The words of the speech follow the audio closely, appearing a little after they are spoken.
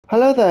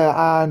Hello there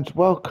and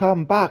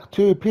welcome back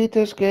to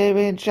Peter's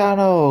Gaming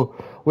Channel.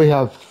 We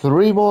have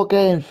 3 more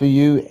games for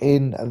you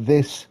in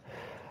this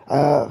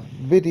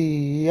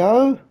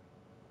video,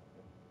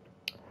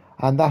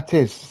 and that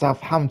is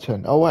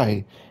Southampton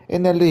away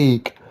in the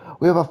league.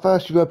 We have our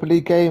first Europa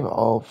League game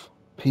of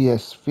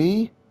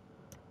PSV,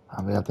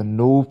 and we have the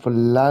North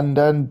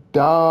London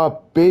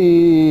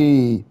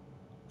Derby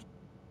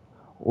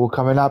all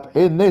coming up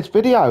in this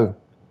video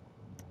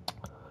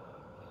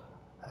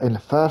in the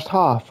first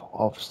half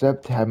of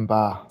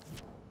September.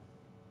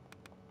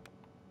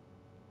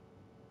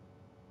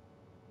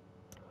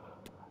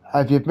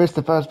 If you've missed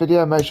the first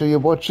video, make sure you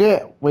watch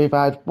it. We've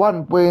had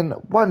 1 win,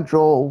 1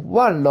 draw,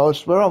 1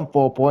 loss. We're on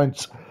 4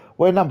 points.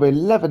 We're number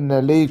 11 in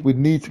the league. We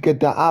need to get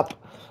that up.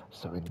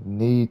 So we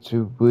need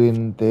to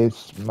win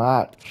this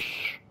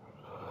match.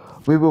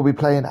 We will be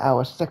playing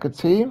our second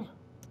team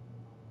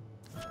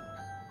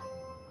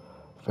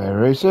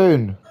very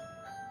soon.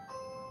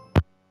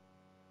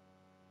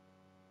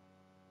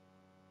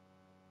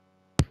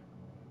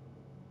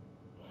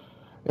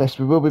 Yes,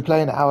 we will be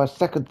playing our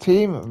second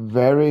team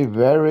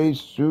very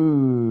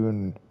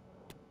soon.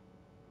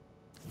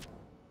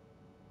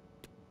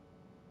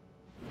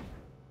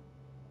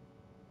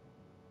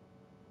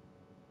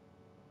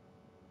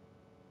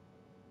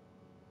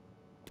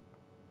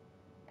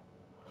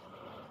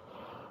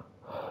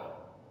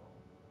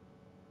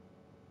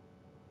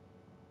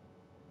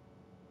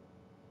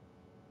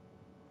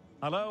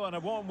 Hello and a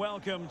warm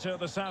welcome to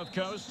the South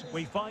Coast.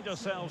 We find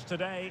ourselves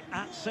today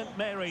at St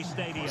Mary's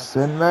Stadium.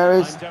 St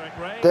Mary's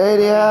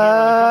Stadium,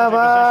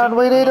 and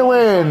we need to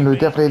win. We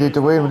definitely need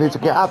to win. We need to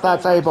get up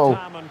that table.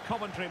 And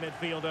Coventry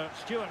midfielder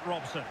Stuart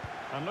Robson.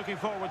 I'm looking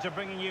forward to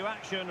bringing you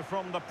action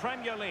from the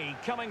Premier League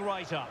coming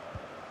right up.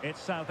 It's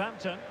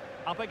Southampton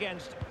up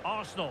against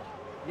Arsenal.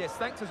 Yes,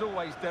 thanks as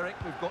always, Derek.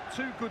 We've got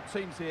 2 good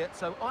teams here,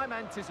 so I'm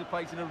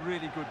anticipating a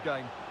really good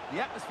game. The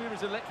atmosphere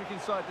is electric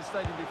inside the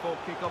stadium before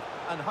kick-off,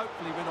 and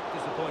hopefully we're not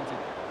disappointed.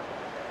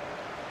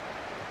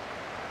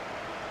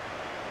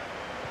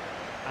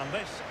 And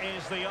this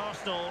is the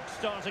Arsenal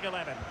starting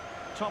 11.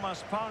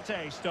 Thomas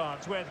Partey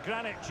starts with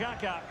Granit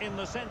Xhaka in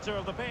the centre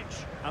of the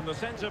pitch. And the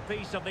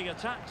centrepiece of the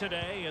attack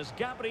today is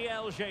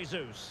Gabriel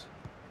Jesus.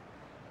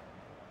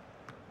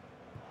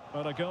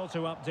 But a goal to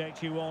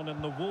update you on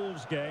in the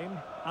Wolves game.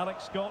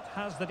 Alex Scott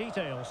has the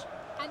details.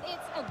 And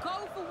it's a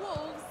goal for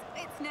Wolves.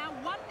 It's now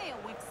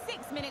 1-0 with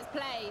 6 minutes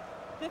played.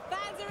 The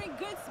fans are in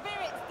good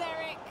spirits,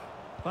 Derek.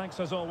 Thanks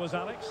as always,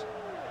 Alex.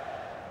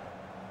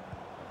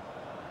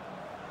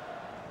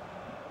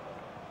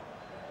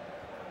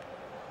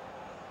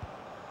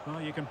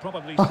 Well, you can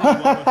probably see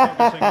why we're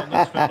focusing on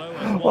this fellow.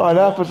 What on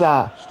earth was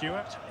that?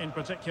 Stuart, in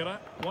particular,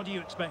 what do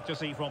you expect to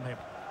see from him?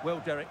 Well,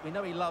 Derek, we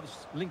know he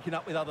loves linking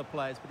up with other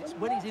players, but it's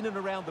when he's in and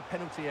around the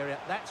penalty area,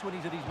 that's when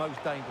he's at his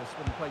most dangerous,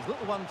 when he plays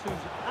little 1-2s.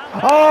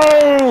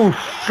 Oh,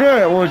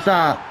 shit, what was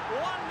that?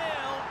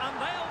 1-0, and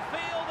they'll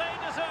feel they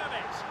deserve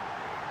it.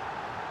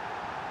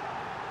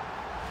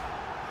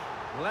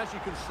 Well, as you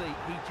can see,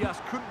 he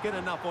just couldn't get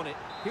enough on it.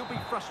 He'll be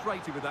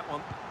frustrated with that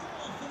one.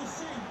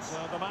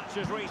 Well, the match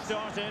has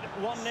restarted.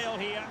 1-0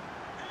 here.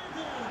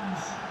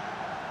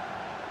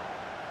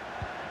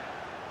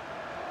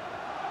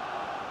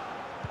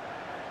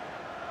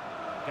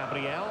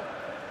 Gabriel.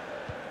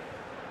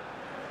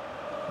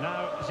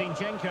 Now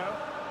Zinchenko.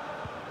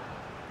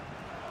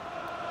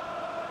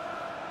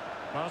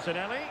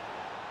 Martinelli.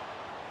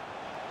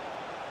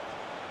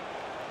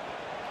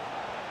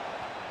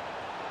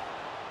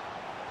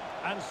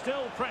 And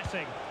still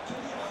pressing.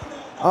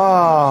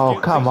 Oh,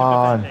 come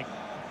on.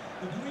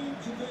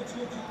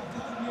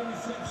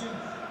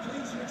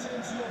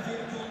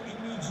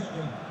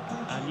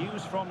 And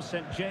news from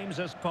St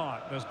James's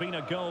Park. There's been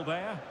a goal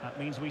there. That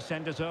means we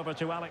send it over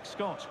to Alex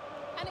Scott.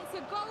 And it's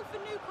a goal for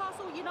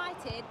Newcastle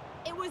United.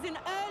 It was an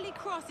early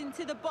cross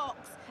into the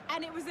box,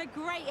 and it was a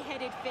great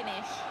headed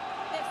finish.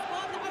 They've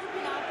scored the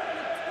opener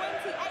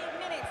with 28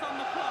 minutes on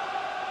the clock.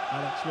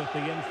 Alex with the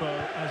info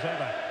as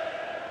ever.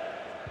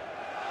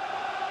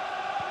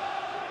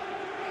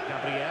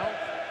 Gabriel.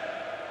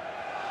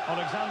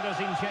 Alexander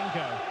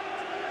Zinchenko.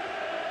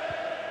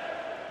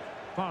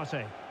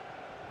 Partey.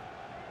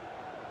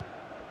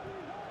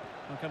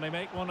 How can they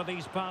make one of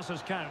these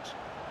passes count?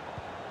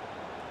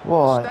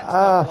 What?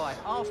 Stats don't lie.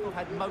 Arsenal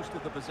had most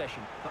of the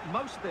possession, but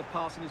most of their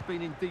passing has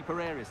been in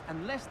deeper areas.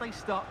 Unless they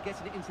start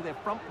getting it into their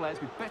front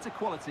players with better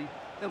quality,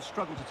 they'll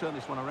struggle to turn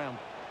this one around.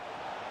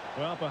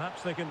 Well,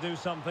 perhaps they can do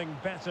something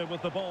better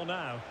with the ball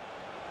now.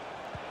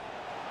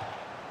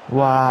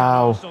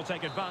 Wow. Also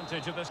take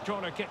advantage of this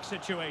corner kick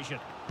situation.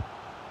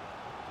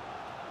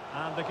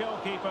 And the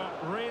goalkeeper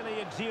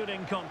really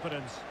exuding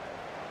confidence.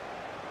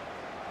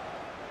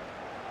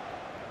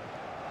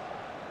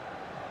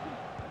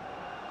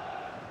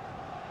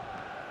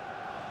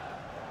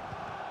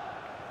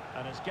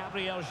 And it's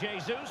Gabriel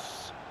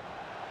Jesus.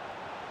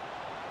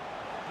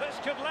 This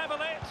could level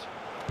it.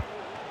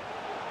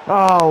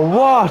 Oh,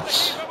 what?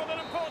 With an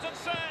important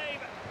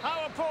save.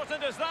 How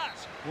important is that?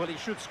 Well, he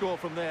should score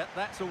from there.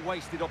 That's a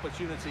wasted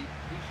opportunity.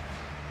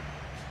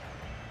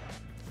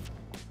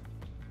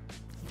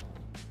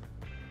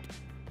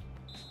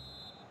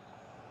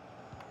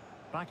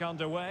 Back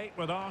underway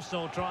with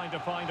Arsenal trying to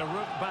find a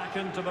route back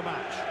into the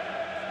match.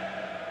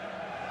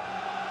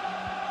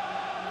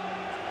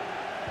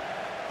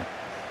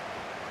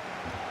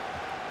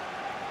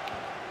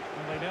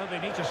 And they know they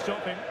need to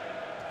stop him.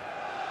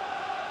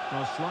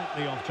 Well,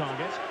 slightly off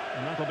target,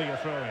 and that'll be a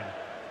throw-in.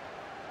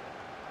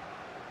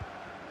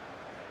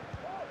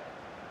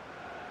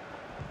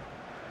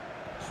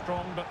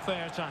 Strong but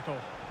fair tackle.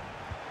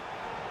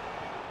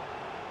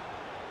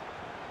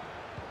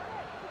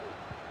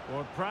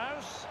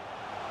 Ward-Prowse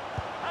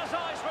has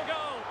eyes for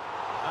goal,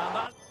 and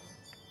that.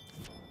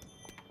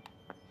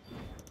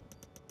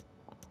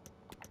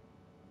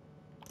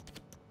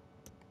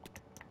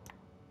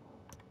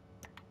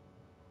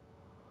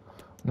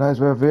 Knows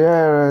where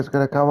Vieira is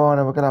going to come on,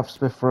 and we're going to have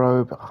Smith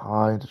Rowe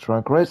behind to try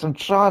and create some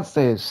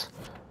chances.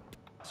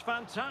 It's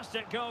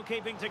fantastic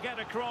goalkeeping to get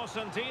across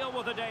and deal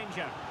with the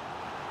danger.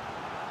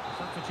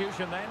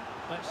 Substitution then.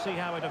 Let's see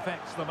how it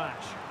affects the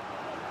match.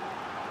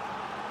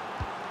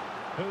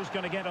 Who's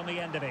going to get on the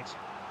end of it?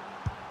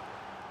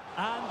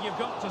 And you've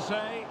got to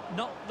say,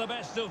 not the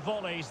best of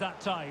volleys that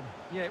time.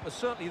 Yeah, it was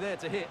certainly there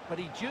to hit, but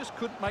he just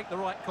couldn't make the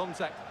right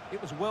contact. It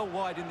was well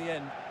wide in the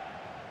end.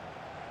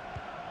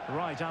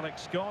 Right,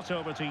 Alex Scott,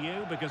 over to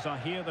you, because I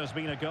hear there's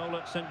been a goal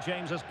at St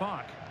James's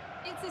Park.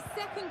 It's a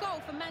second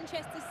goal for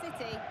Manchester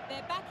City.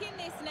 They're back in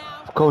this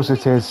now. Of course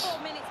it is.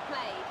 4 minutes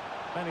played.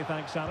 Many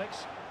thanks,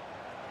 Alex.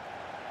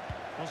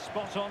 Well,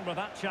 spot on with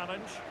that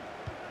challenge.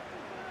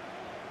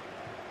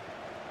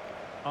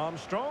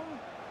 Armstrong.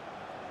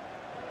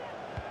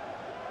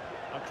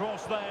 A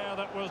cross there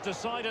that was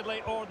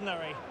decidedly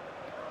ordinary.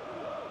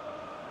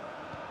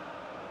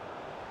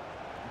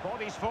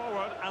 Bodies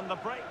forward and the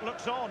break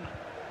looks on.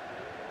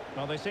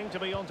 Well, they seem to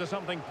be onto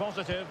something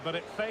positive, but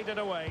it faded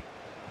away.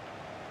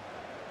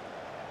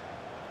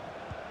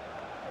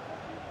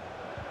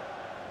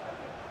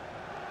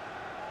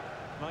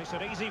 Nice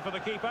and easy for the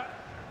keeper.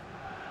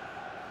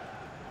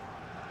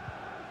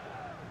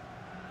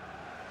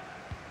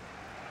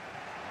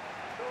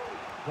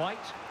 White.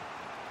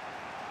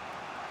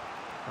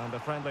 And a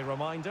friendly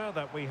reminder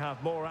that we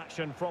have more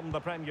action from the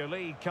Premier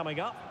League coming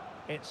up.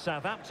 It's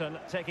Southampton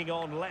taking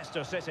on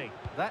Leicester City.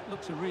 That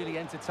looks a really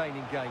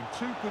entertaining game.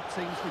 Two good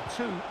teams with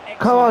two excellent...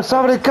 Come on,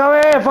 somebody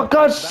come here, for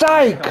God's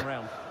sake!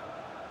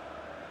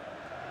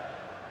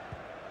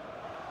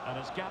 And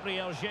it's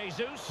Gabriel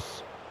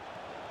Jesus.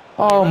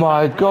 Oh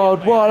my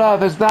God, what on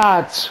earth is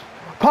that?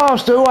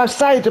 Pass to, I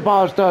say to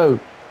pass to!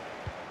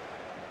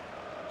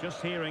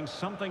 Just hearing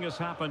something has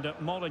happened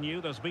at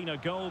Molineux. There's been a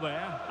goal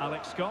there.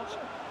 Alex Scott.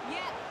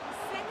 Yeah,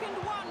 second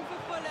one for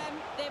Fulham.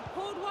 They've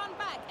pulled one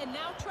back and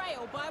now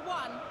trail by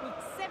one with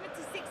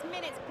 76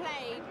 minutes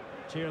played.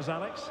 Cheers,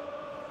 Alex.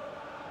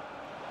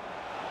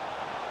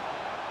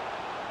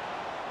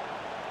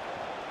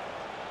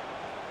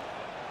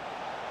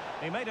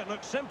 He made it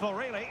look simple,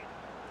 really.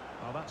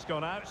 Well, that's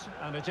gone out,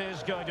 and it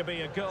is going to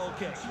be a goal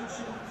kick.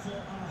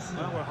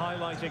 Well, we're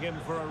highlighting him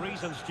for a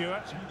reason,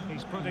 Stuart.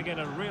 He's putting in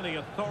a really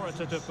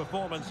authoritative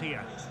performance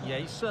here. Yeah,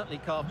 he's certainly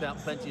carved out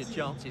plenty of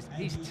chances.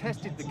 He's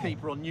tested the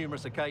keeper on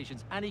numerous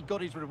occasions, and he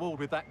got his reward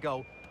with that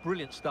goal.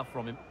 Brilliant stuff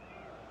from him.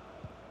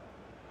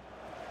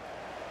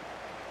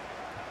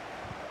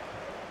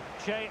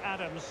 Che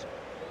Adams.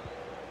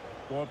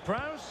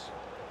 Ward-Prowse.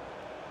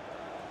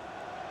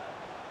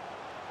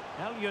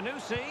 El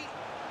Yunusi.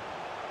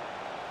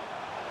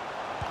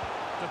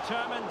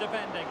 Determined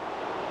defending.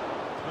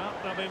 Well,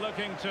 they'll be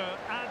looking to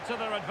add to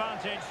their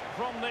advantage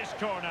from this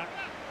corner.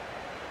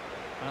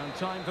 And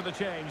time for the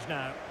change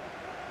now.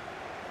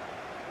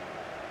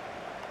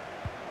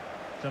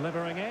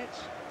 Delivering it.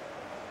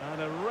 And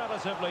a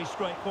relatively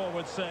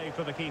straightforward save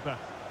for the keeper.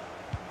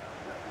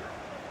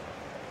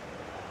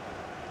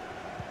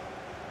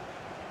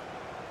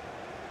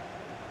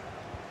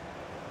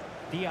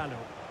 Diallo.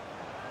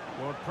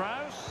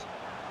 Ward-Prowse.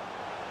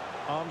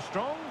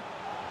 Armstrong.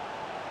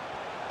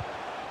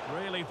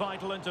 Really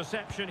vital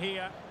interception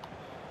here.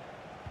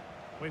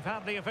 We've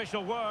had the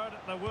official word.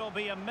 There will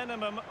be a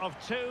minimum of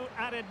 2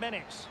 added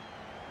minutes.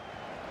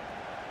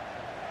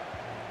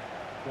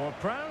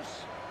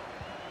 Ward-Prowse.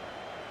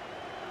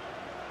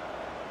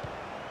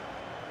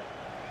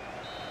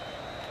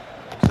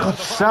 God's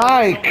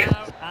sake!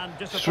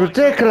 It's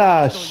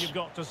ridiculous! You've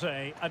got to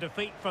say, a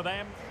defeat for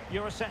them.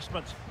 Your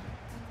assessment?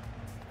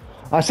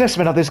 My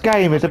assessment of this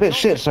game is a bit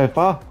shit so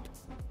far.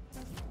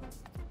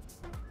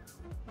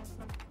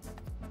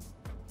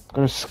 I'm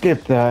going to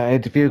skip the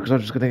interview because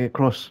I'm just going to get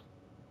cross.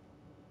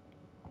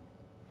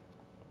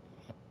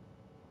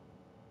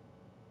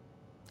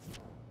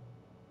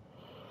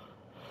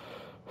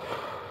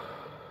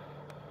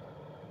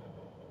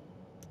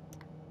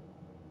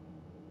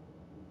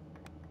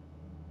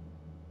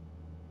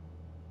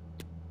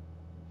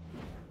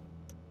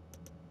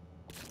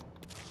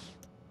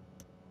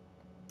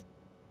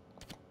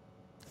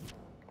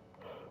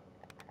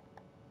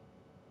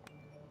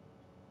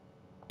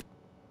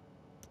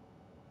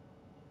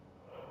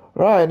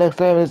 Right, next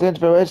game in this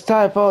interview, it's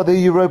time for the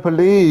Europa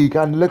League,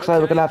 and it looks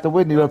like we're going to have to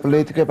win the Europa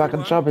League to get back in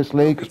the Champions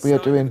League, because we are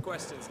doing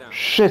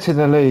shit in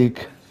the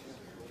league.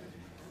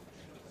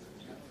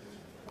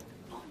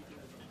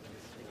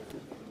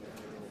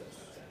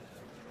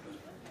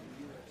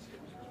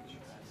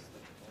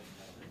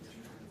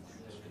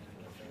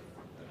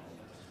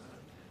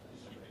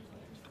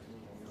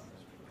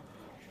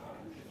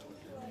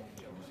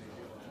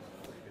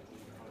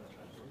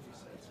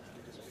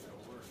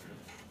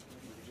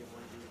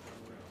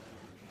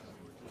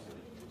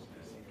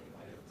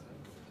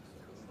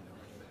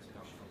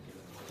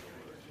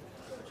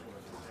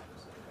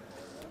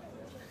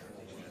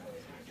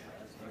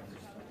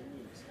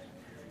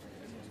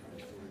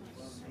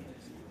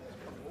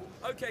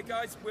 Okay,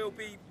 guys, we'll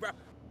be wrapping.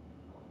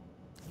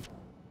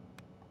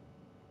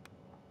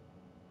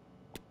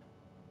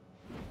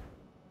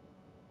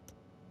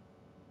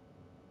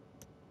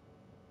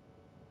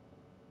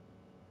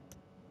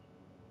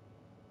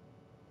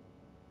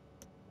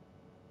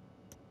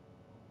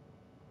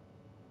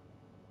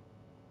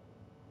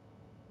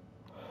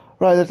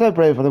 Right, there's no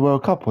break for the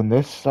World Cup on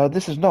this, so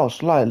this is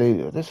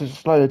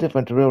slightly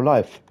different to real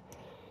life,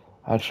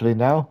 actually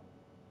now.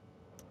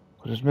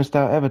 I just missed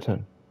out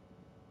Everton.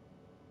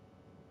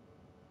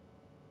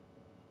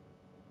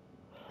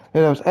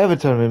 Yeah, it was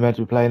Everton we meant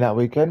to be playing that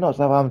weekend, not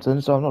Southampton,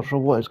 so I'm not sure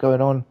what is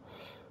going on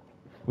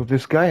with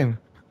this game.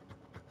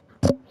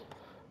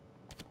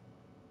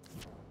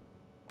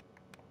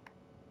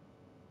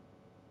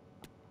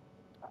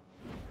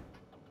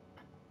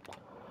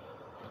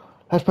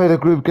 Let's play the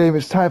group game.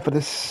 It's time for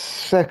the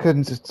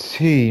second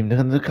team.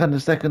 Can the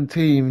second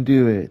team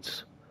do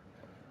it?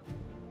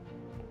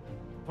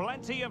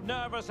 Plenty of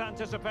nervous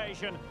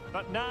anticipation,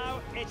 but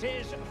now it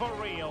is for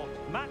real.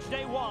 Match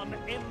day 1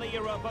 in the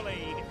Europa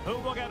League. Who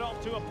will get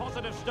off to a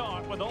positive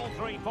start with all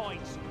 3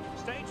 points?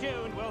 Stay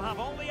tuned, we'll have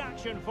all the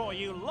action for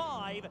you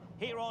live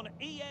here on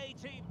EA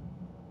TV.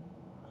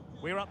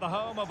 We're at the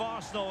home of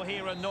Arsenal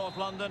here in North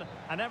London,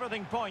 and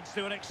everything points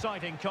to an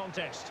exciting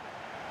contest.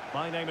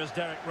 My name is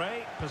Derek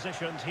Ray,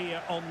 positioned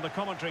here on the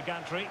commentary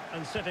gantry,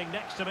 and sitting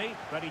next to me,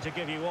 ready to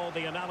give you all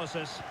the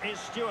analysis, is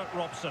Stuart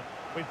Robson.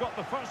 We've got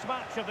the first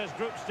match of this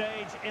group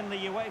stage in the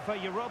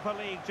UEFA Europa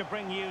League to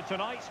bring you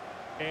tonight.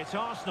 It's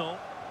Arsenal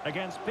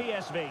against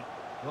PSV.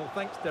 Well,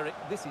 thanks, Derek.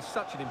 This is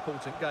such an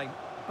important game.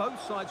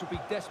 Both sides will be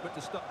desperate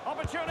to stop.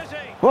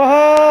 Opportunity!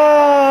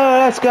 Whoa!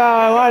 Let's go!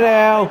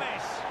 1-0.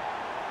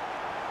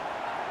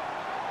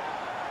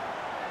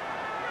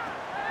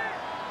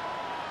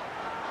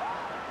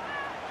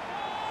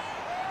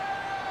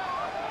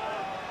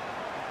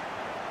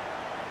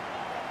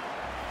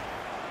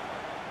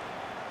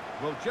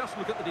 Well, just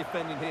look at the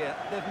defending here.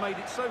 They've made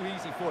it so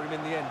easy for him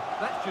in the end.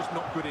 That's just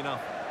not good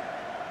enough.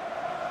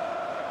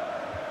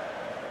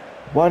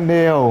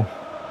 1-0.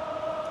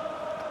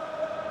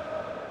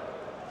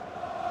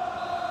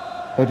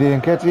 Eddie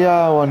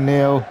Nketiah,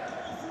 1-0.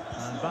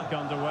 And back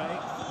underway,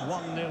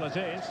 1-0 it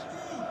is.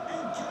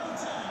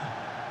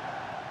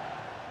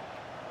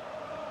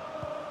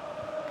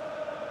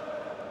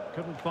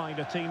 Couldn't find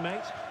a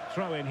teammate.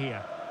 Throw in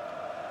here.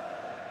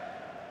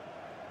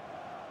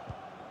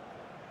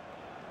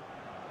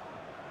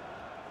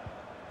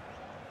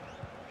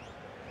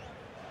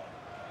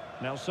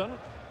 Nelson.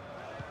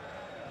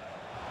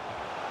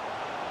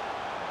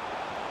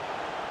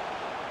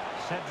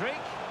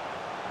 Cedric.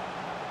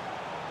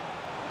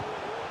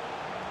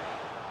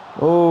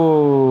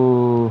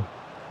 Oh.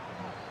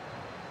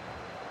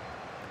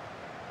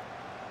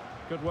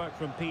 Good work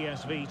from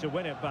PSV to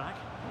win it back.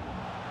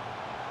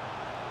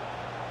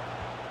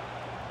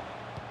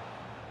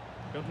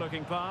 Good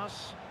looking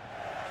pass.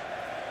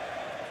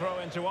 Throw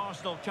into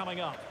Arsenal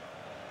coming up.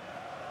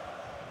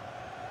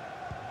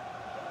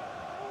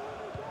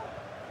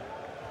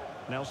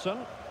 Nelson.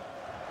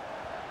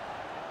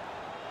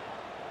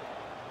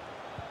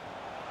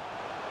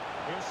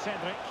 Here's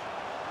Cedric.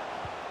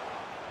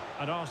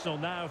 And Arsenal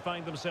now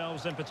find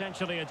themselves in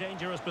potentially a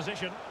dangerous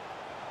position.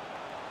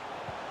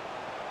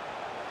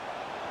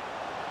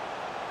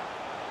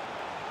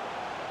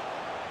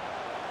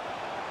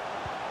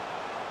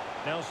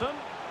 Nelson,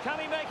 can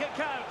he make it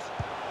count?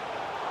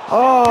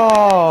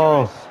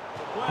 Oh!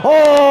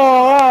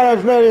 Oh, that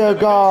was nearly a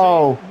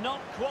goal. Not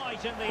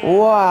quite in the end.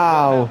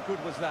 Wow. How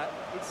good was that?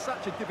 It's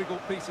such a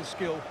difficult piece of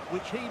skill,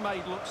 which he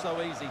made look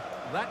so easy.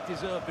 That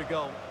deserved a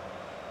goal.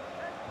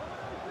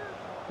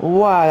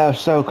 Wow, that was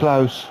so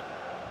close.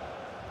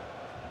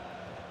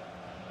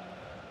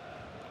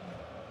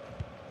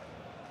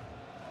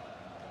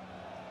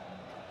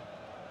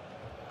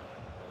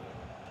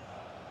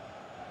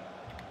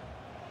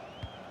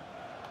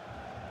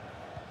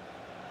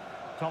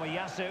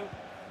 Tomiyasu.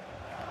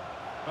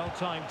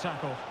 Well-timed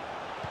tackle.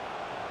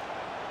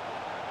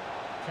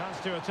 Chance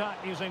to attack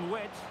using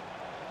width.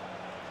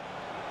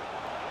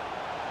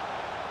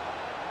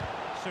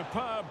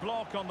 Superb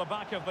block on the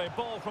back of the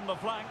ball from the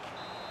flank.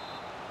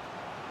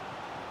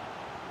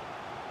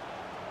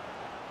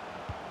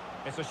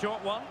 It's a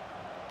short one.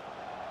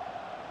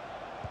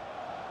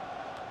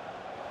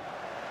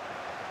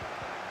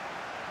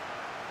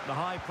 The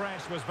high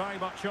press was very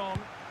much on.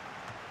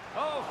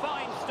 Oh,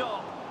 fine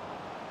stop.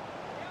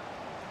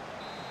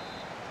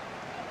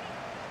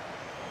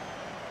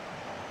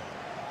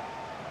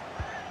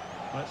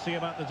 Let's see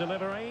about the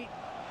delivery.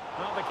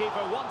 Well, the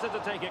keeper wanted to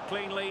take it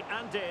cleanly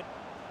and did.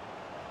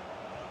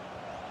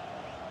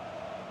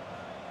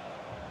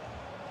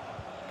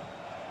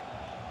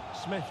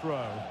 Smith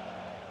Rowe.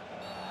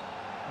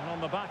 And on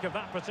the back of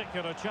that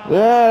particular challenge.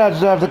 Yeah, that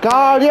deserves a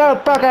goal. You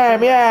book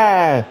him,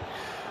 yeah.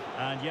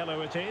 And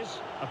yellow it is.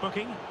 A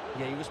booking.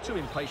 Yeah, he was too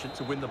impatient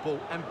to win the ball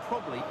and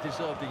probably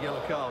deserved a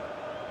yellow card.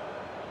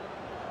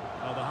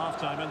 Well, the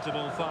half-time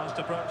interval fast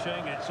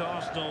approaching. It's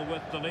Arsenal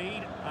with the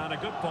lead. And a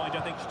good point,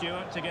 I think,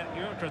 Stuart, to get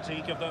your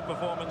critique of their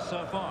performance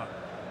so far.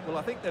 Well,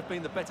 I think they've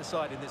been the better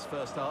side in this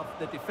first half.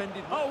 They've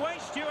defended... Oh,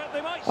 wait, Stuart, they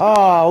might...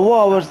 Oh,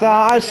 what was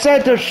that? I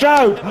said to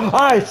shoot!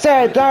 I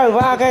said don't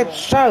fucking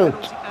shoot!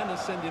 Penalty and a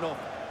sending off,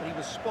 but he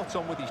was spot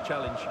on with his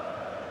challenge.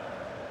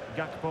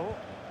 Gakpo.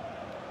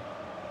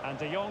 And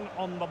De Jong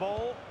on the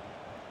ball.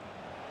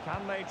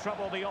 Can they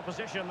trouble the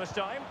opposition this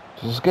time?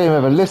 Just give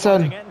him a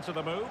listen. Into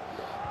the move.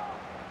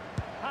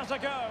 Has a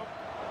go.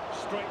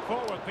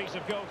 Straightforward piece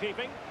of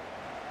goalkeeping.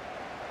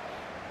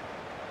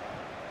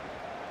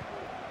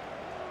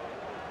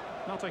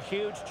 Not a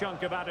huge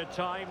chunk of added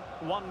time.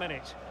 1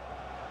 minute.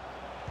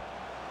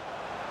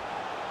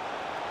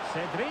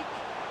 Cedric.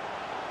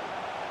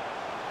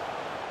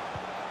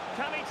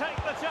 Can he take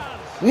the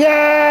chance?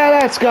 Yeah,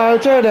 let's go.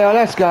 2-0,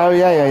 let's go.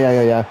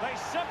 Yeah. They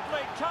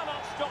simply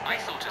cannot stop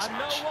him. And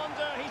no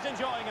wonder he's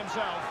enjoying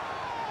himself.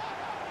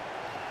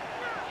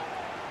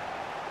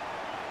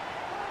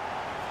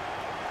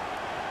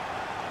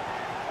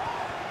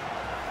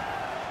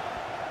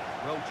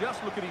 Well,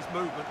 just look at his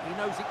movement. He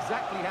knows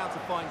exactly how to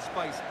find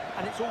space,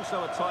 and it's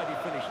also a tidy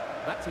finish.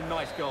 That's a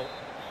nice goal.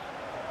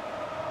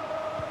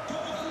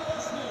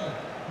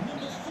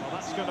 Well,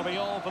 that's going to be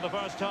all for the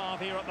first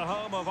half here at the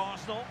home of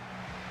Arsenal.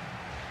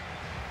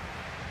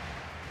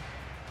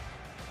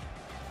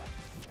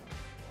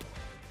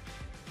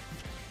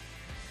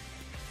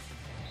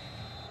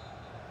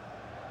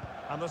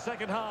 And the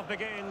second half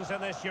begins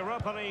in this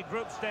Europa League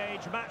group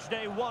stage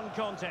matchday 1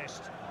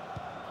 contest.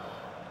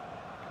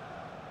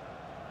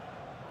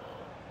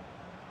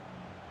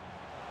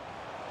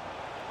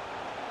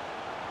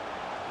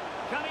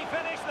 Can he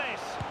finish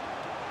this?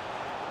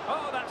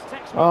 Oh, that's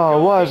textbook.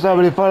 Oh, why is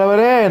nobody following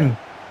in?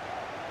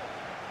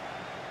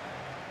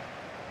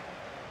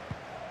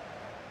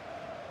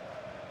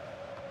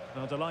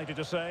 Well, delighted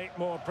to say,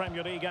 more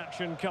Premier League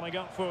action coming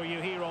up for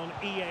you here on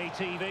EA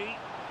TV.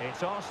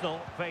 It's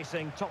Arsenal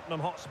facing Tottenham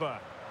Hotspur.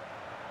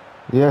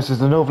 Yes, it's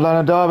the North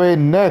London derby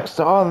next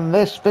on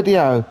this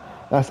video.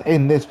 That's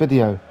in this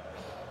video.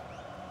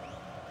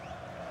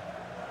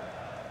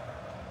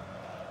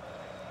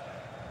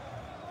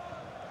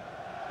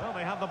 Well,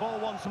 they have the ball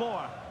once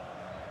more.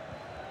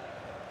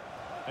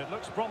 It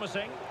looks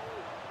promising.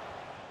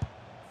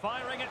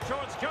 Firing it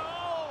towards goal.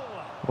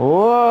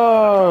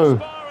 Whoa! The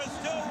crossbar is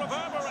still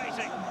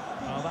reverberating.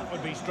 Oh, that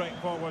would be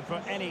straightforward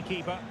for any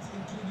keeper.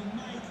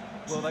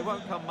 Well, they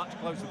won't come much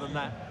closer than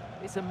that.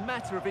 It's a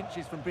matter of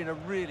inches from being a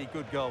really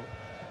good goal.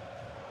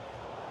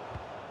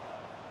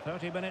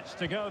 30 minutes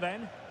to go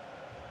then.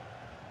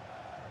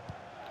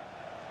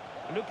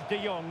 Luke de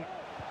Jong.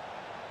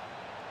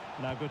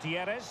 Now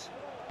Gutierrez.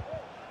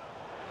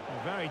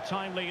 A very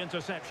timely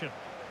interception.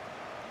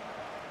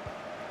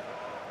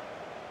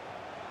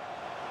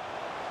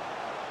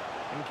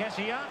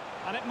 Nketiah,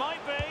 and it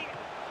might be.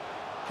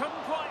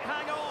 Couldn't quite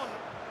hang on.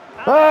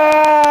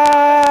 Hey!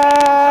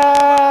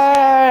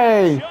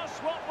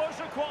 Just what was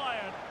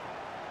required.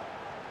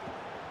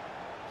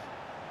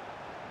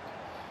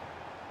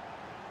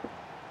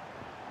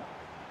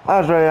 That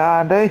was very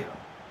handy.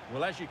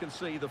 Well, as you can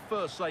see, the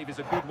first save is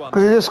a good one.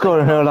 Because he just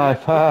scored in real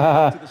life.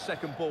 To the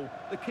second ball.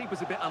 The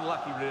keeper's a bit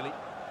unlucky, really.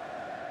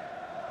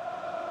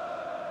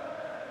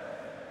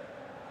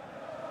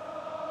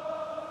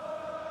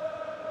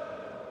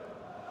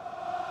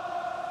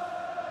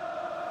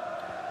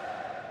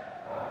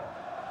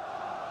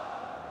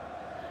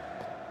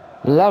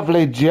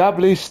 Lovely,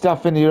 jubbly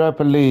stuff in the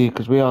Europa League,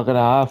 because we are going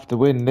to have to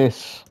win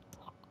this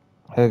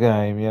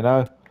game, you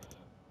know.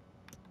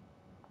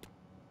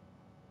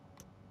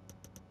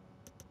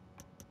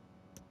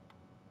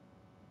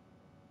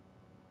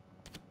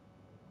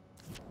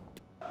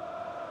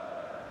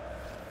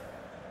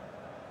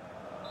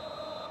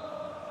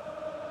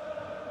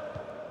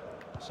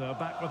 So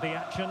back with the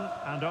action,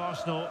 and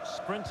Arsenal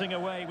sprinting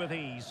away with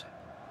ease.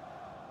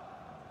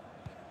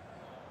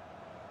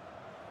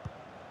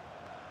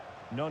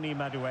 Noni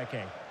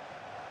Madueke.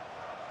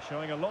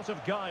 Showing a lot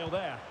of guile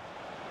there.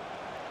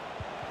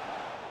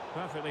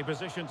 Perfectly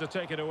positioned to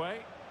take it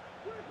away.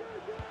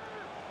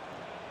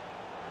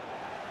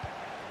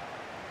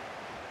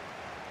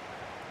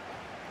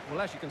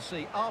 Well, as you can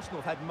see, Arsenal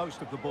have had most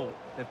of the ball.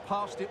 They've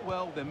passed it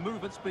well, their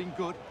movement's been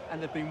good,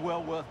 and they've been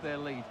well worth their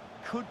lead.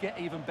 Could get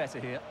even better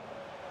here.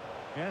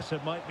 Yes,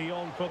 it might be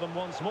on for them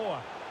once more.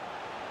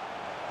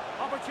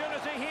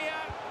 Opportunity here.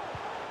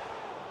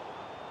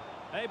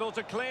 Able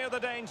to clear the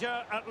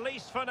danger, at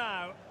least for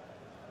now.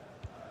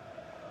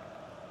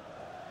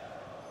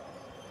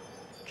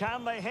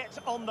 Can they hit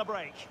on the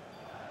break?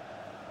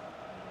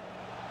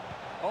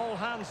 All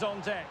hands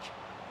on deck.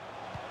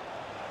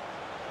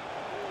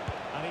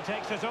 And he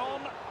takes it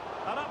on.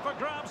 And up for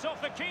grabs off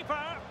the keeper.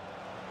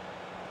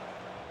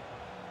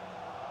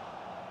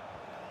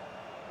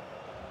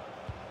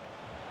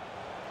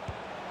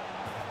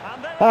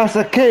 That's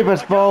the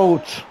keeper's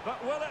fault.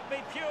 But will it be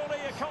purely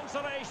a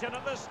consolation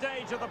at this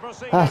stage of the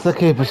proceedings? That's the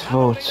keeper's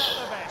fault.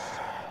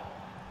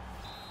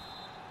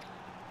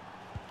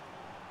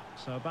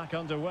 So back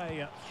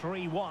underway at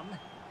 3-1.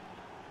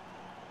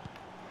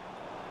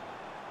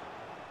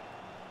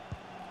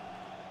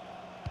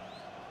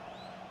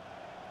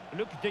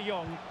 Luke de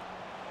Jong.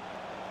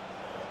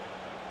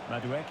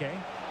 Madueke.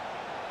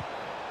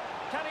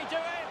 Can he do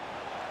it?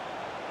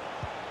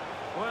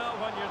 Well,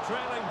 when you're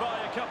trailing by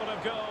a couple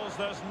of goals,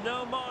 there's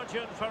no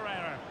margin for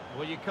error.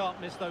 Well, you can't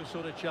miss those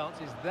sort of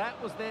chances.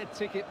 That was their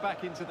ticket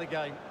back into the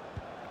game.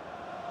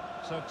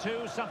 So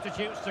two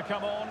substitutes to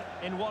come on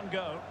in one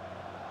go.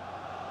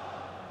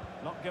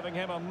 Not giving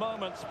him a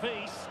moment's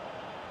peace.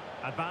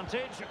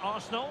 Advantage,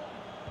 Arsenal.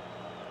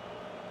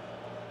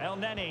 El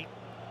Neni.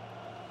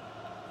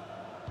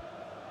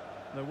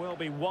 There will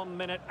be 1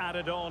 minute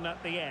added on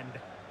at the end.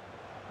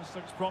 This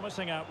looks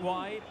promising out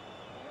wide.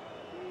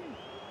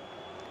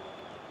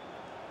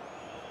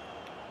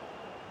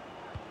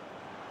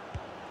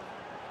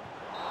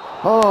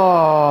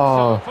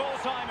 Oh! So full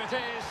time it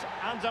is,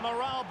 and a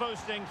morale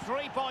boosting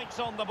 3 points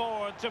on the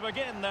board to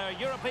begin their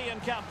European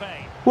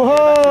campaign.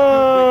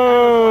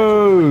 Whoa!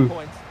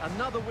 Points.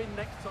 Another win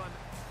next time.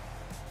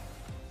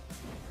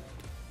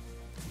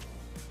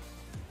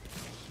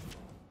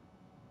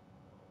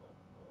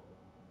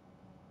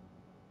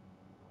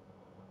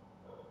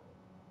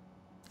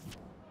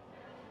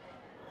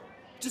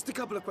 Just a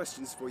couple of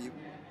questions for you.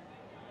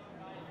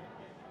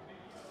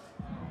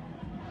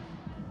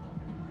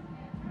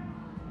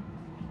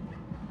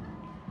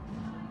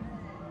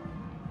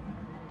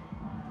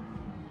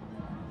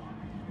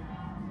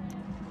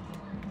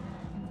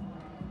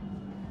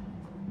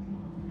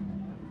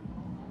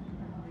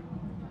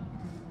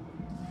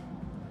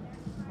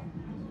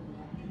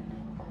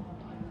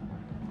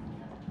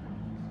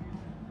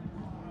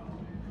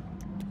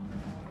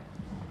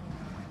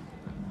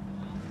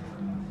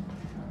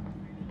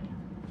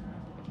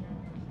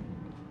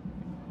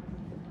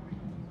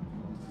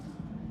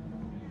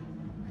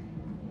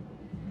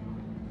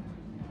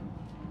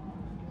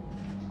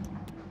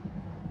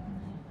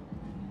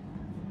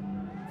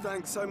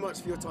 Thanks so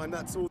much for your time.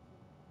 That's all.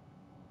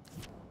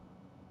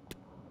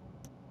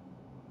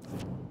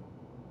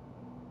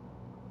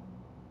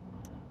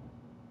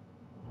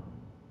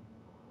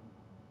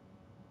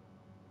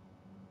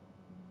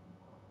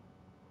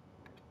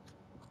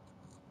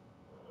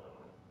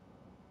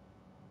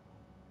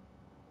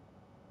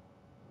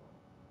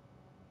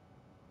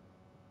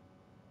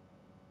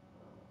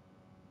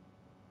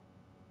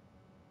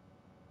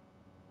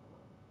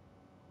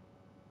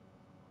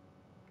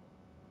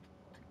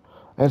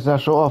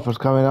 International offers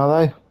coming,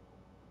 are they?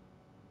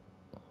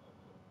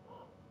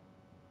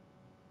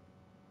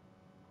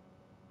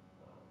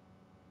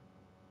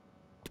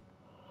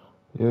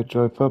 You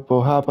enjoy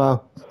football? How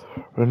about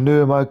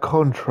renewing my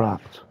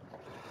contract?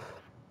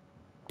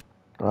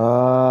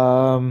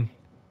 All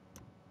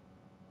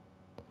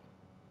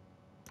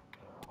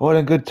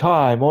in good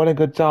time, all in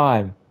good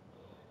time.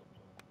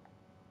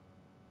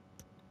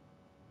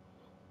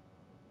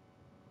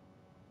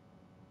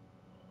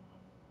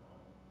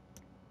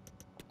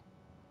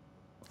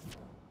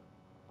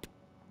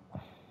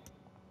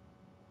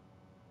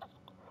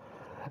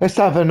 Let's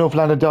have a North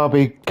London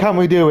derby. Can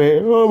we do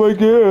it? Oh my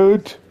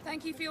god.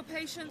 Thank you for your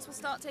patience. We'll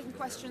start taking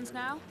questions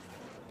now.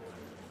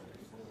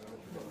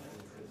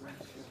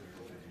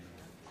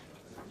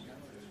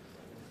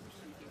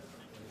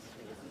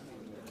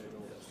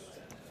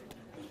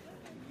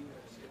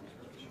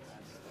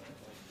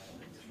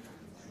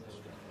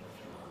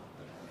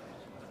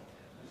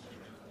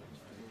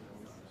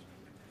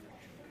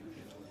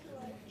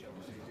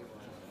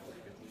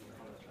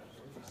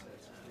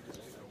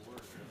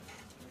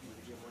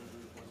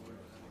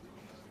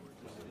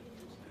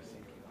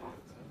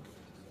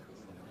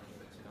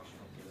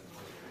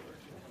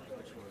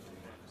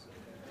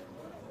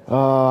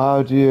 Oh,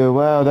 how do you?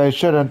 Well, they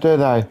shouldn't, do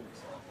they?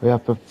 We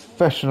have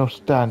professional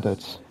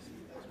standards.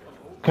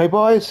 Okay,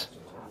 boys?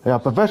 We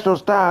have professional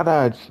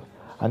standards.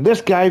 And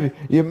this game,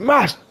 you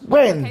must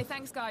win! Okay,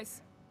 thanks,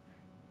 guys.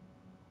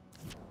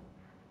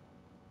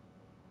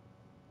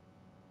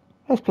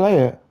 Let's play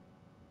it.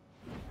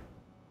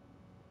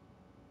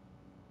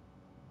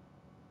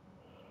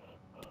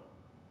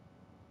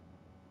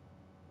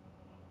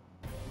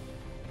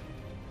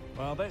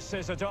 Well, this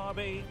is a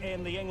derby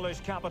in the English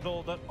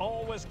capital that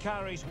always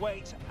carries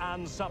weight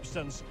and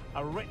substance,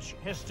 a rich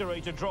history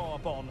to draw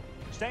upon.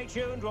 Stay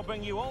tuned, we'll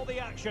bring you all the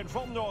action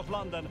from North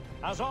London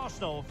as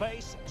Arsenal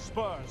face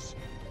Spurs.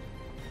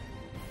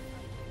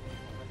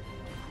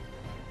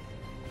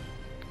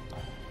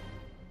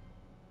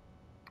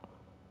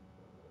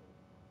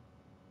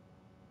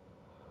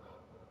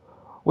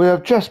 We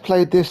have just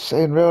played this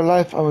in real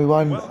life and we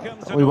won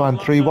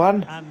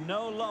 3-1. And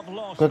no love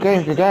lost. Good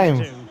game, good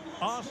game.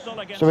 Arsenal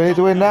against So we need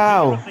to win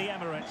Tottenham now. at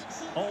the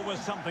Emirates. Always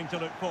something to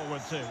look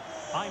forward to.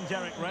 I'm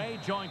Derek Ray,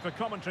 joined for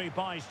commentary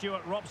by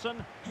Stuart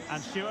Robson.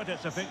 And Stuart,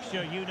 it's a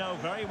fixture you know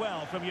very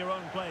well from your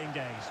own playing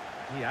days.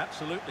 Yeah,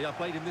 absolutely. I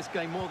played in this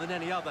game more than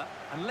any other.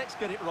 And let's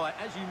get it right.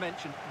 As you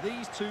mentioned,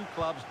 these two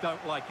clubs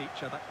don't like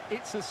each other.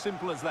 It's as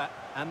simple as that.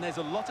 And there's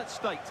a lot at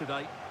stake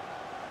today.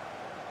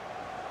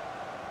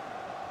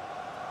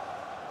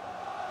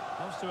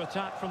 Loves to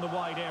attack from the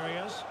wide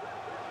areas.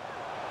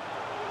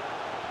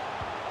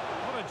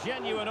 What a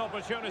genuine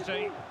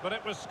opportunity, but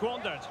it was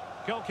squandered.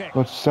 Goal kick.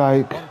 God's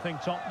sake. One thing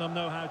Tottenham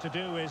know how to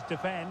do is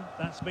defend.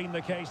 That's been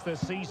the case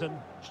this season.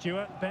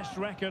 Stuart, best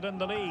record in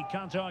the league.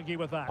 Can't argue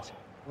with that.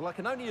 Well, I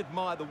can only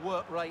admire the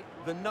work rate,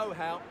 the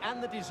know-how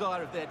and the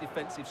desire of their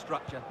defensive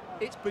structure.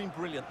 It's been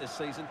brilliant this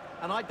season,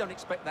 and I don't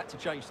expect that to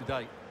change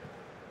today.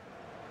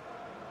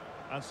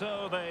 And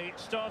so the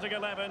starting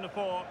 11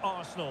 for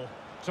Arsenal.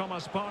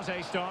 Thomas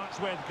Partey starts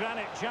with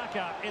Granit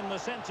Xhaka in the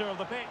centre of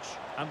the pitch.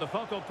 And the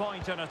focal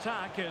point in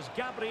attack is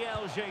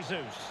Gabriel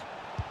Jesus.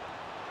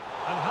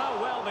 And how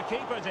well the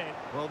keeper did.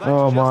 Well, that's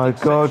Oh just my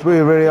God, we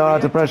really are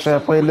under pressure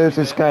if we lose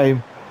this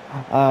game.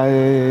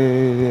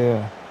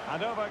 Yeah.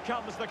 And over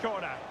comes the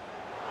corner.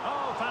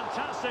 Oh,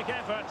 fantastic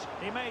effort.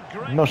 He made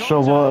great Not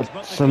sure what contact,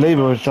 but the Saliba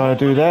keeper was trying to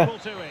do wasn't there. able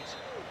to it.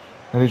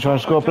 And he trying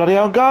to score a bloody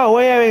own goal.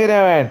 What are you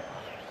doing?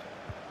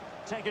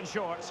 Taken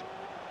short.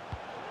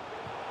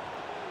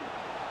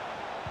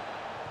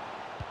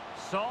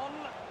 Son.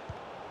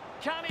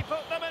 Can he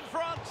put them in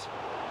front?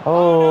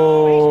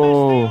 No, he's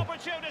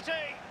missed the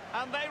opportunity.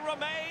 And they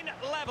remain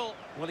level.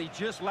 Well, he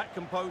just lacked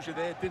composure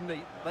there, didn't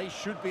he? They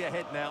should be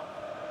ahead now.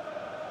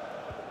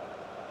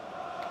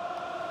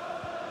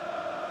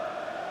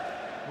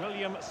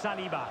 William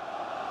Saliba.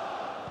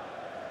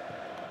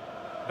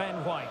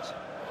 Ben White.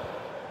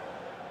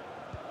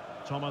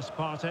 Thomas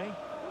Partey.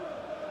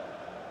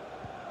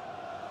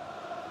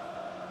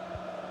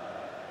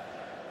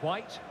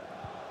 White.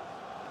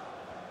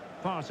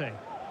 Partey.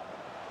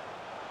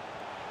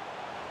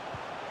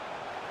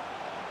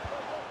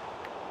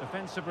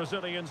 Defensive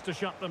Brazilians to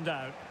shut them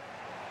down.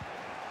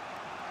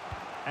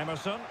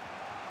 Emerson.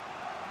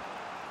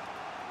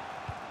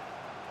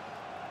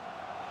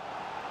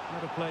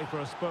 What a play for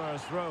a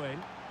Spurs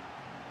throw-in.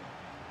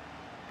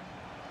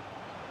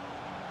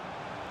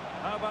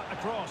 How about the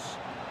cross?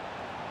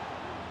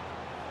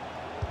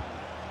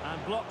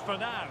 And blocked for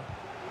now.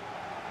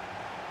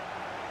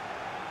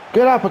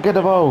 Get up and get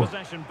the ball.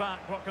 Possession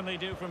back. What can they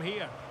do from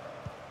here?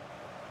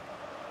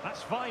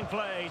 That's fine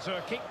play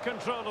to keep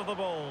control of the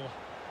ball.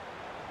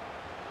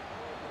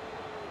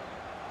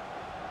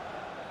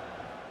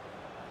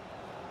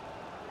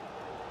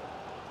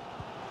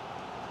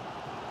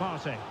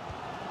 Partey.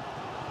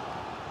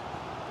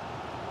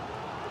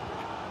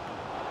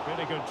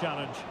 Really good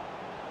challenge.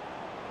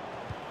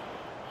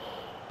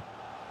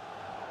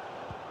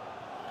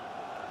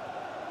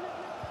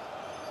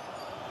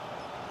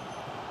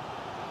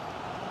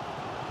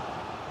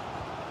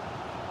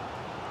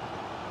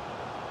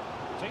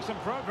 See some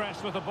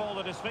progress with the ball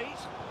at his feet.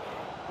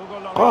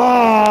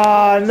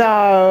 Oh,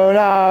 no,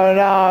 no,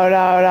 no,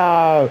 no,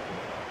 no.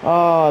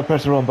 Oh, I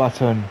pressed the wrong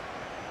button.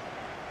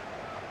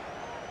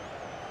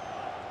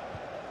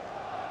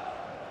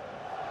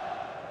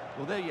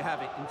 Well, there you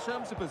have it. In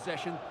terms of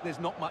possession, there's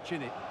not much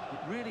in it. It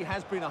really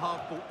has been a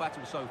hard-fought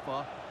battle so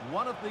far.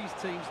 One of these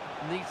teams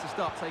needs to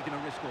start taking a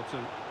risk or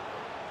two.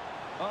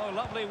 Oh,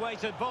 lovely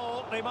weighted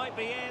ball. They might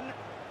be in.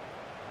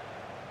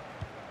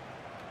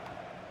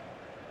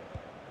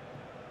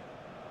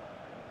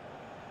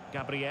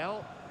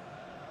 Gabriel.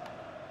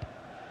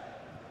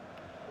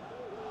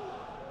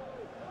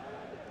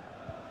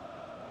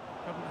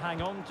 Couldn't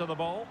hang on to the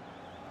ball.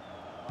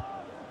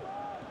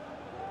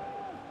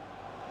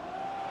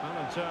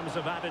 Well, in terms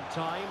of added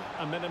time,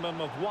 a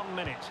minimum of 1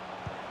 minute.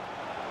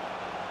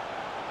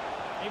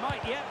 He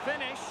might yet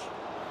finish,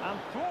 and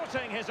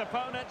thwarting his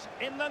opponent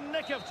in the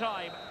nick of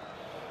time.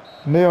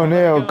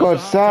 Nil,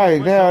 God's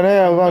sake,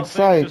 nil, God's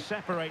sake. To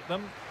separate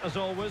them, as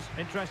always,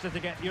 interested to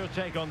get your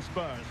take on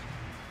Spurs.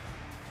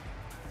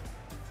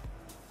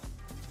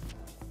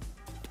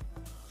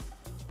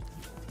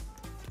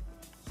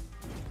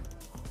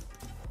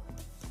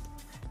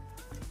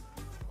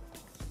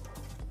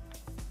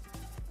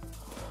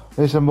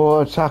 Need some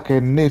more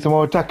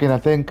attacking, I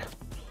think.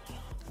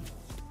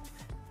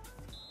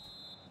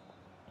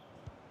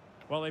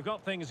 Well, they've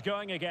got things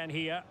going again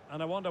here,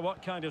 and I wonder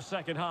what kind of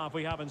second half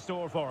we have in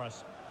store for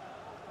us.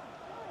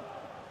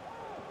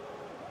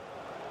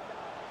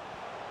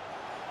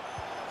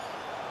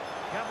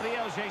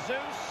 Gabriel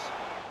Jesus.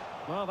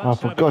 Well,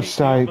 that's for how to God's keep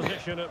the sake.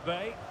 opposition at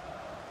bay.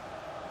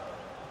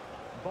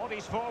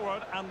 Bodies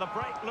forward, and the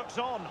break looks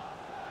on.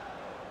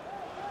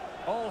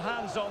 All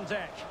hands on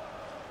deck.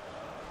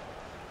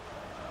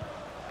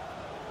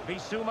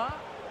 Bissouma.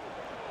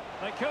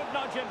 They could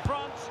nudge in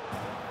front.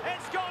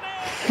 It's gone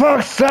in!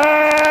 Fuck's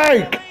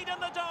sake! Lead in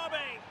the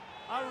derby.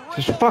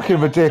 This is fucking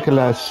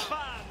ridiculous.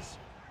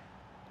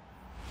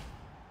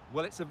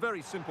 Well, it's a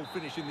very simple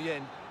finish in the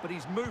end, but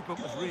his movement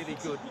was really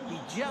good. He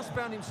just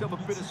found himself a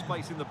bit of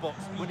space in the box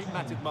when it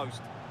mattered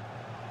most.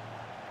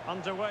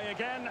 Underway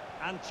again,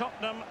 and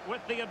Tottenham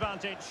with the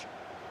advantage.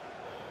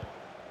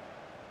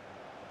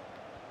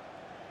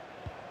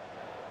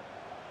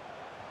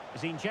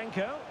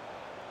 Zinchenko.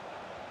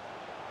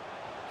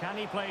 Can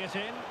he play it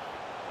in?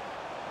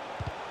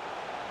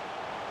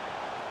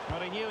 Well,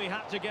 he knew he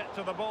had to get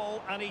to the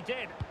ball, and he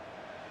did.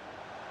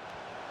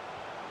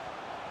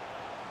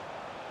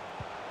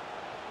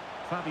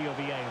 Fabio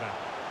Vieira.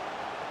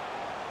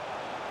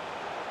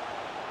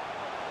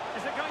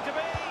 Is it going to be?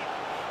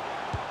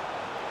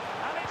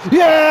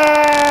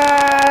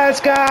 Yeah, let's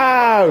go!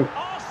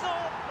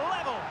 Arsenal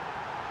level.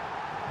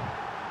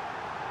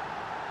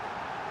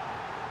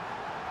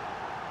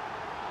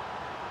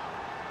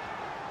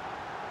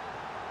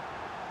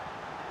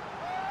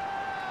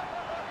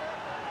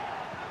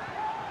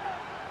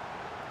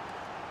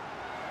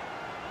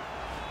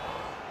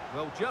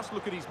 Well, just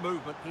look at his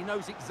movement. He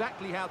knows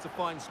exactly how to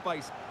find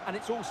space, and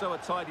it's also a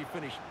tidy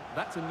finish.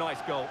 That's a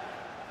nice goal.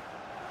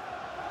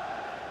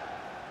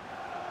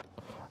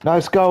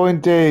 Nice goal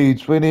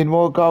indeed. We need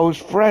more goals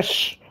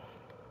fresh.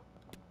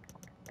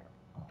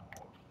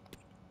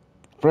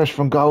 Fresh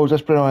from goals.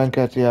 Let's bring on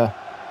Nketiah.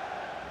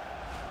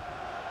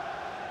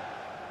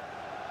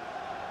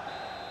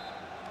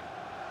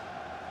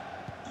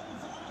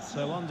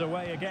 So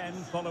underway again,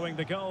 following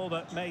the goal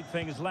that made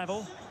things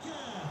level.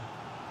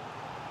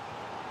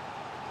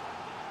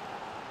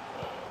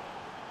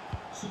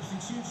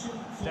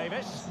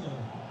 Davis.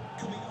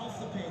 Coming off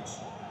the pitch,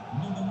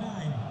 number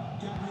 9,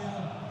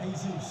 Gabriel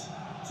Jesus,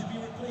 to be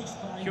replaced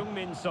by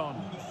Min Son.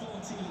 number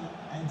 14,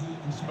 Andy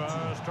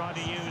Spurs trying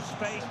to use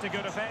space to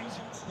good effect,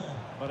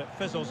 but it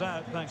fizzles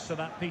out thanks to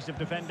that piece of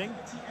defending.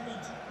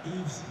 38,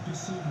 Yves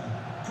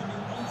Bissouma,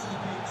 coming onto the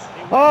pitch.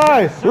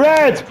 Oi!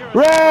 Red!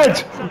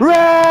 Red!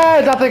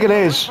 Red! I think it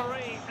is.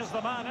 Referee is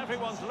the man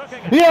everyone's looking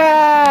at.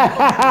 Yeah!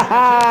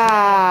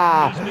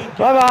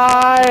 Bye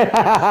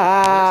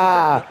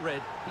bye!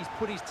 Red, he's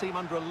put his team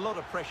under a lot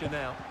of pressure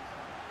now.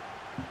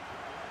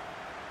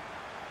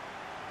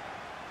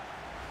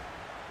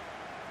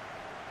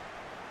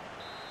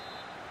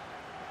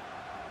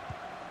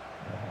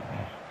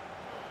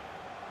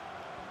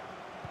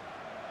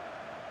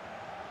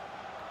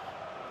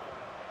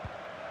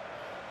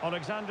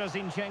 Alexander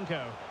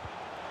Zinchenko.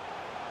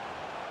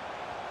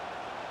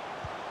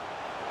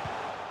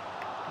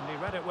 And he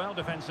read it well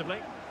defensively.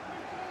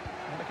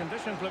 And the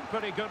conditions look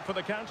pretty good for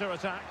the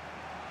counter-attack.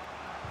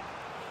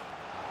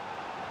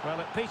 Well,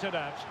 it petered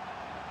out.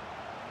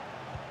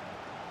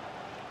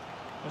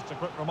 Just a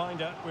quick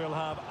reminder, we'll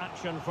have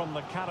action from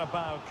the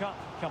Carabao Cup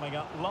coming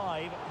up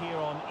live here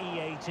on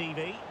EA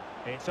TV.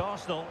 It's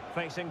Arsenal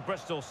facing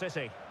Bristol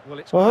City. Well,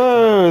 it's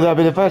Oh, that'll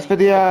be the first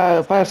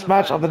video, first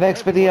match of the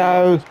next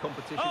video.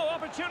 Oh,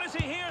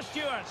 opportunity here,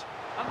 Stuart.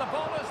 And the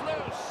ball is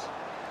loose.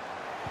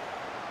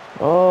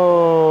 It's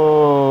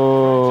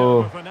Oh.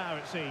 over for now,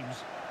 it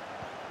seems.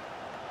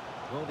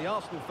 Well, the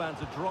Arsenal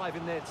fans are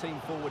driving their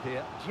team forward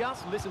here.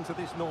 Just listen to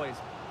this noise.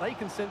 They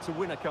can sense a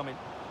winner coming.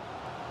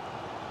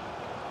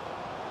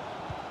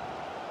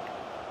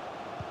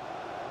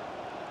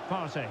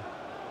 Partey.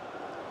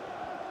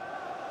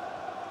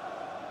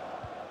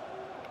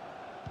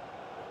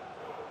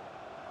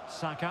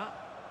 Saka.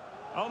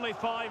 Only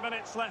 5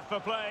 minutes left for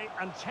play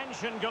and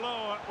tension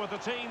galore with the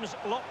teams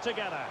locked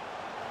together.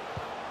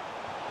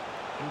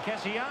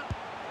 Nketiah.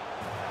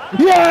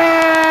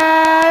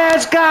 Yeah!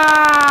 Let's go!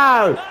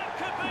 That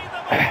could be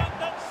the moment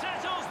that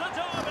settles the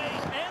derby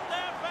in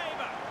their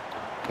favour.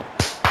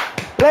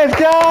 Let's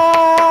go!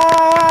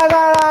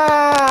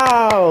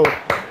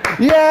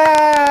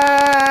 Yeah!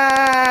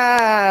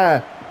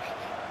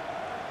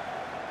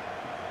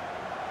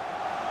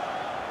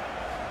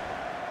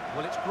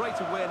 Well, it's great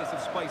awareness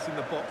of space in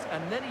the box,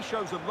 and then he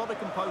shows a lot of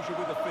composure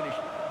with the finish.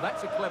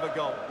 That's a clever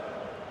goal.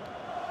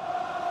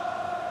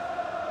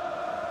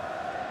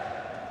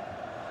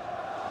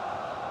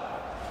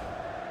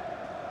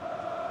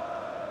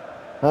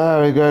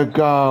 There we go,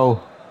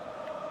 goal.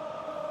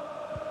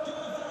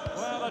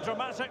 Well, a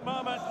dramatic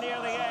moment near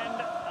the end,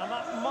 and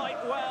that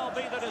might well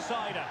be the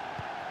decider.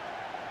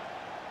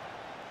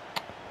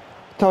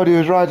 Told you he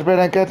was right to bring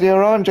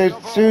Nketiah on.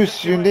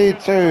 Jesus, you need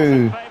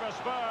to. Favour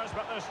Spurs,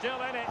 but they're still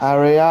in it.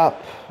 Hurry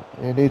up.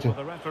 You need Well, to.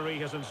 the referee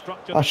has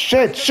instructed. Oh,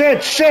 shit,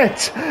 shit,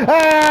 shit! Well,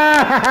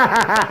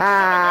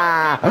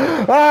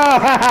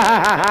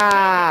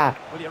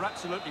 you're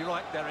absolutely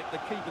right, Derek. The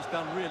keeper's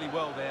done really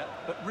well there,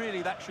 but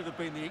really that should have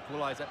been the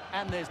equaliser,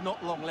 and there's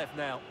not long left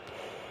now.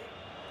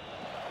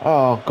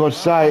 Oh, God's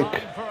sake.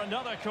 Time for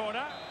another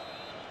corner.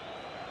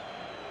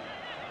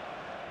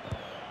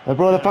 They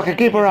brought the fucking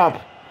keeper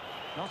up.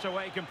 Not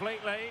away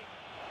completely.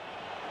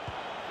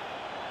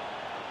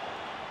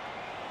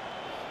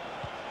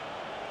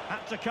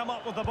 Had to come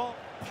up with the ball.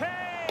 Kane!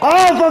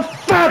 Oh, for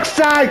fuck's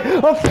sake!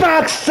 For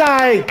fuck's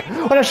sake!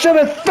 What a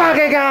stupid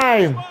fucking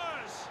game!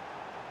 Spurs!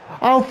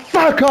 Oh,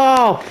 fuck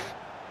off!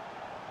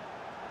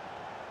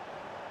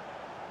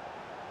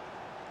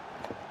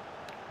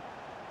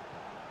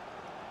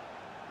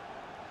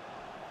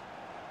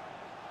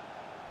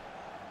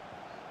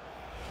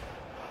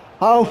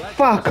 Oh,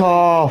 fuck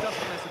off!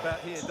 Doesn't mess about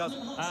here, does it?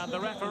 And the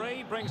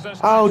referee brings us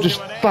Oh, to just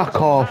an end. fuck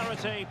off.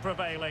 Parity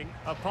prevailing.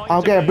 A point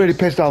I'm getting really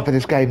apiece. pissed off in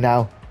this game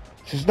now.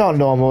 This is not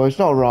normal, it's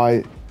not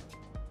right.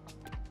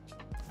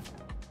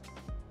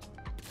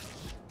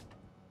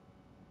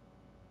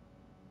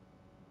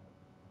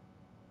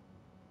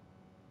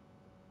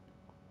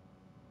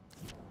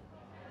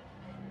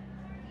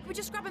 Can we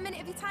just grab a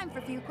minute of your time for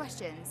a few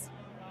questions?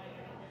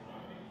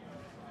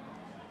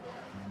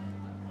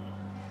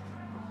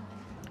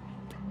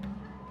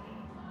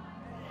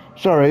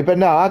 Sorry, but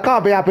no, I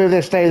can't be happy with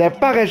this team. They're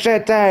fucking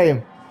shit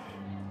team.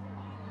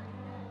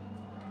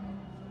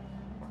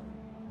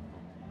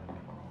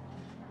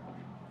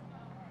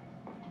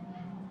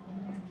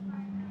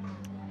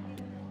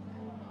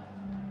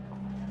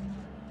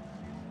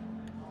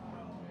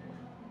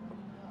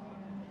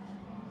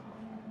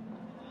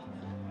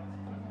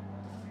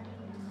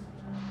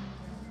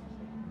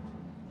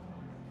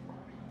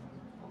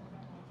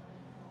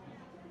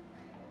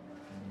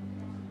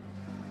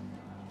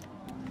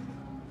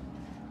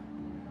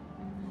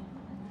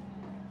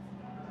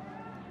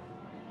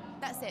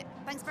 That's it.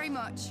 Thanks very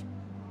much.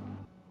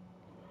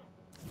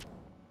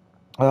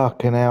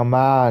 Fucking hell,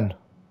 man.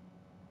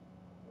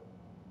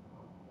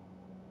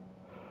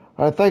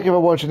 Thank you for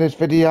watching this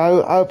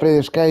video. Hopefully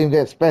this game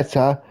gets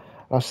better.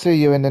 I'll see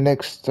you in the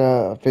next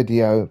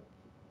video,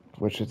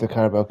 which is the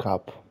Carabao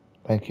Cup.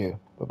 Thank you.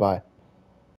 Bye-bye.